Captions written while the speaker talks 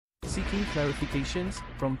Seeking clarifications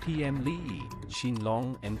from PM Lee, Shin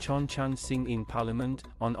Long and Chon Chan Singh in Parliament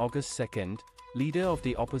on August 2, leader of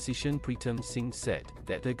the opposition Pritam Singh said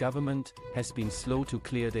that the government has been slow to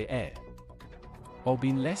clear the air, or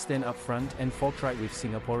been less than upfront and forthright with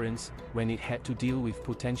Singaporeans when it had to deal with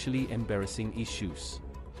potentially embarrassing issues.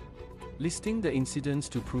 Listing the incidents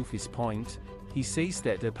to prove his point, he says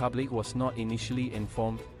that the public was not initially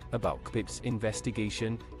informed about KPIP's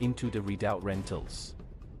investigation into the redoubt rentals.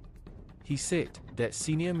 He said that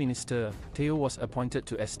Senior Minister Teo was appointed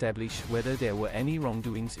to establish whether there were any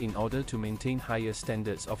wrongdoings in order to maintain higher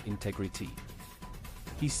standards of integrity.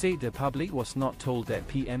 He said the public was not told that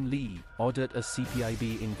PM Lee ordered a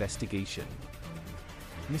CPIB investigation.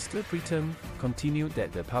 Mr. Pritam continued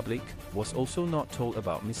that the public was also not told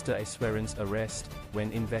about Mr. Eswaran's arrest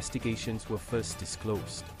when investigations were first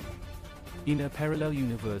disclosed. In a parallel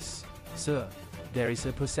universe, sir, there is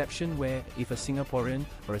a perception where if a Singaporean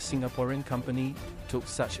or a Singaporean company took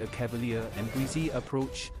such a cavalier and breezy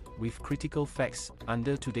approach with critical facts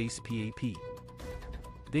under today's PAP,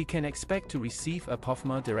 they can expect to receive a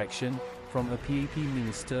POFMA direction from a PAP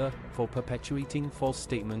minister for perpetuating false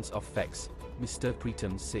statements of facts, Mr.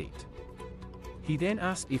 Pritam said. He then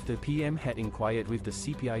asked if the PM had inquired with the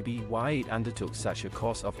CPIB why it undertook such a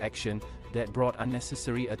course of action that brought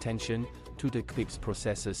unnecessary attention to the KPIP's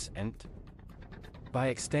processes and, by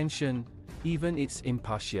extension, even its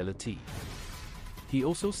impartiality. He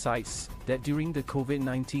also cites that during the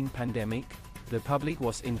COVID-19 pandemic, the public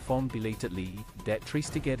was informed belatedly that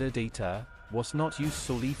trace-together data was not used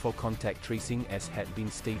solely for contact tracing as had been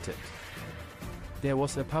stated. There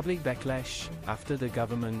was a public backlash after the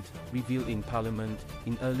government revealed in Parliament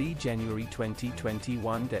in early January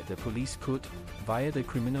 2021 that the police could, via the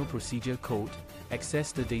Criminal Procedure Code,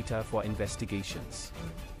 access the data for investigations.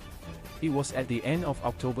 It was at the end of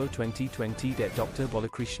October 2020 that Dr.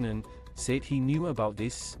 Balakrishnan said he knew about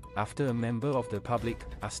this after a member of the public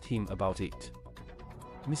asked him about it.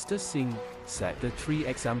 Mr. Singh said the three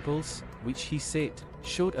examples, which he said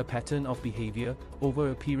showed a pattern of behavior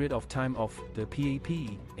over a period of time of the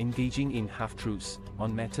PAP engaging in half-truths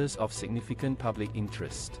on matters of significant public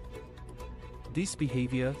interest. This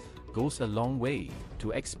behavior goes a long way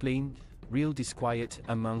to explain real disquiet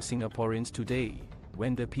among Singaporeans today,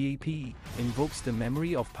 when the PAP invokes the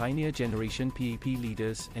memory of pioneer generation PAP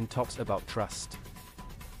leaders and talks about trust.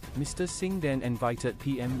 Mr. Singh then invited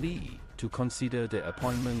PM Lee to consider the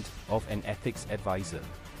appointment of an ethics advisor.